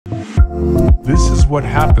This is what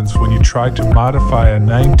happens when you try to modify a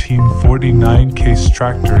 1949 case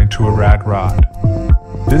tractor into a rad rod.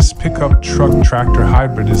 This pickup truck tractor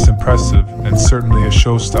hybrid is impressive and certainly a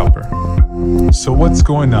showstopper. So what's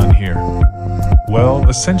going on here? Well,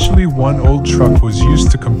 essentially one old truck was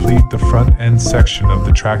used to complete the front end section of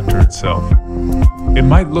the tractor itself. It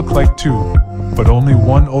might look like two, but only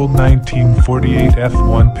one old 1948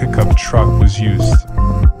 F1 pickup truck was used.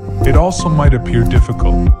 It also might appear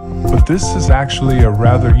difficult, but this is actually a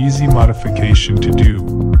rather easy modification to do.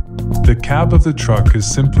 The cab of the truck is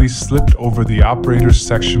simply slipped over the operator's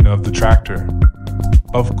section of the tractor.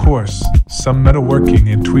 Of course, some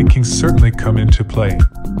metalworking and tweaking certainly come into play,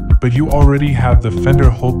 but you already have the fender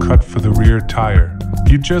hole cut for the rear tire.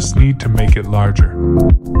 You just need to make it larger.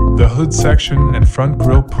 The hood section and front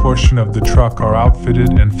grille portion of the truck are outfitted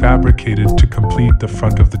and fabricated to complete the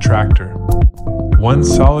front of the tractor. One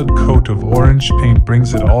solid coat of orange paint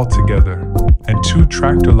brings it all together, and two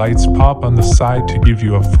tractor lights pop on the side to give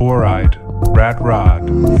you a four-eyed, rat rod,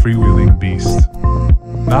 freewheeling beast.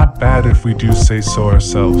 Not bad if we do say so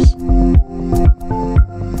ourselves.